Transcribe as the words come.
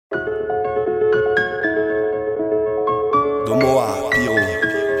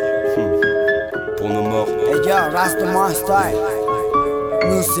Yo, Ras Domoa style,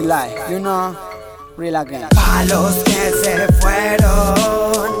 music life, you know, real again. Pa' los que se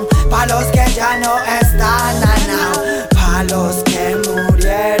fueron, pa' los que ya no están, pa' los que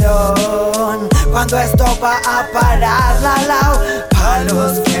murieron, cuando esto va a parar, pa'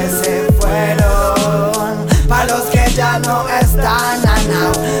 los que se fueron, pa' los que ya no están,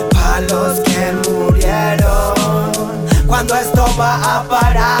 pa' los que murieron, cuando esto va a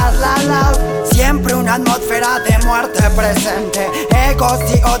parar, Siempre una atmósfera de muerte presente, egos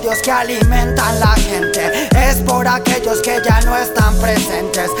y odios que alimentan la gente. Es por aquellos que ya no están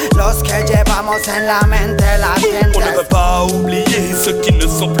presentes, los que llevamos en la mente latentes. On ne peut pas oublier ceux qui ne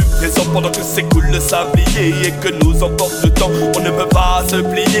sont plus présents pendant que s'écoule le sablier et que nous emporte le temps. On ne peut pas se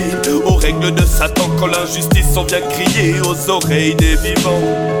plier aux règles de Satan quand l'injustice en vient crier aux oreilles des vivants.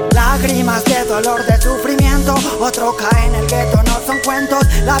 Lágrimas de dolor, de sufrimiento, otro cae en el gueto, no son cuentos.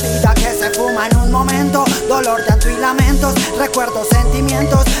 La vida que se fuma en un momento, dolor, llanto y lamentos, recuerdos,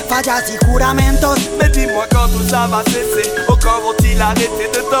 sentimientos, fallas y juramentos. Mais dis-moi quand tout ça va cesser, au quand vont-ils arrêter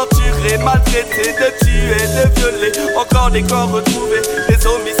de torturer, maltraiter, de tuer, de violer? Encore des corps retrouvés, des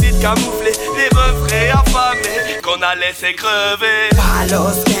homicides camouflés, des refrains affamés qu'on a laissé crever. Pa'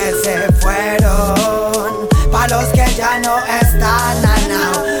 los que se fueron, pa' los que ya no están,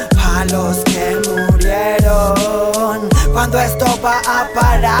 pa' los que murieron, cuando esto va a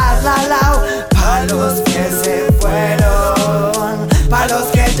parar, pa' los que se fueron, pa' los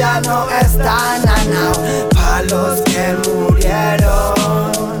que ya no están, pa' los que murieron,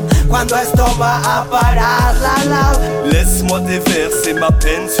 cuando esto va a parar, Laisse-moi déverser ma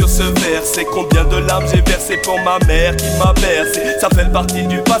peine sur ce verset. Combien de larmes j'ai versé pour ma mère qui m'a bercé. Ça fait partie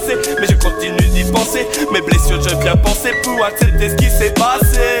du passé, mais je continue d'y penser. Mes blessures je viens penser pour accepter ce qui s'est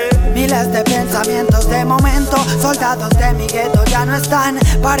passé. Miles de pensamientos de momento, soldados de mi gueto ya no están.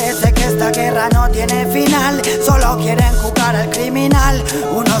 Parece que esta guerra no tiene final, solo quieren jugar al criminal.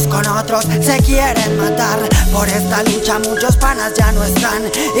 Unos con otros se quieren matar, por esta lucha muchos panas ya no están.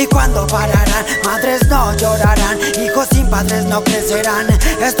 Y cuando pararán, madres no llorarán, hijos sin padres no crecerán.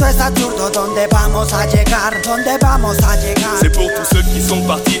 Esto es absurdo, ¿dónde vamos a llegar? ¿Dónde vamos a llegar? C'est pour tous ceux qui sont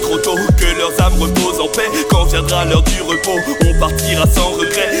partis trop tôt, que leurs âmes reposent en paix. Quand viendra l'heure du repos, on partira sans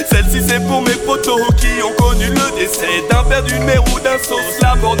regret. Celle-ci c'est pour mes potos qui ont connu le décès d'un père, d'une mère ou d'un sauce.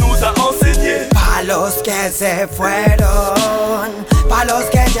 La mort nous a enseigné. Pa' los que se fueron, pa' los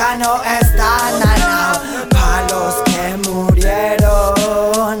que ya no están, pa' los que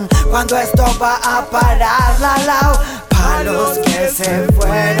murieron, cuando esto va a parar, pa' los que se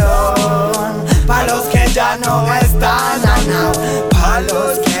fueron, pa' los que ya no están, pa'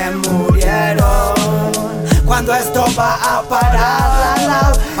 los que murieron, cuando esto va a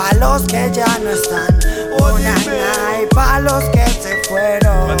parar, pa' los que ya no están, y pa' los que se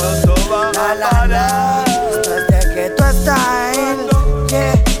fueron, esto es de Ghetto Style,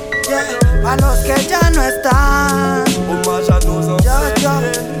 pa' los que ya no están,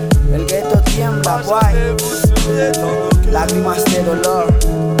 el gueto tiembla, guay, lágrimas de dolor,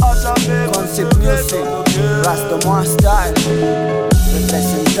 Concept Music, Ras Domoa Style,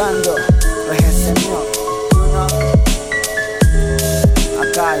 representando Señor,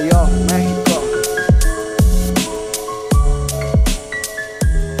 acá yo, México.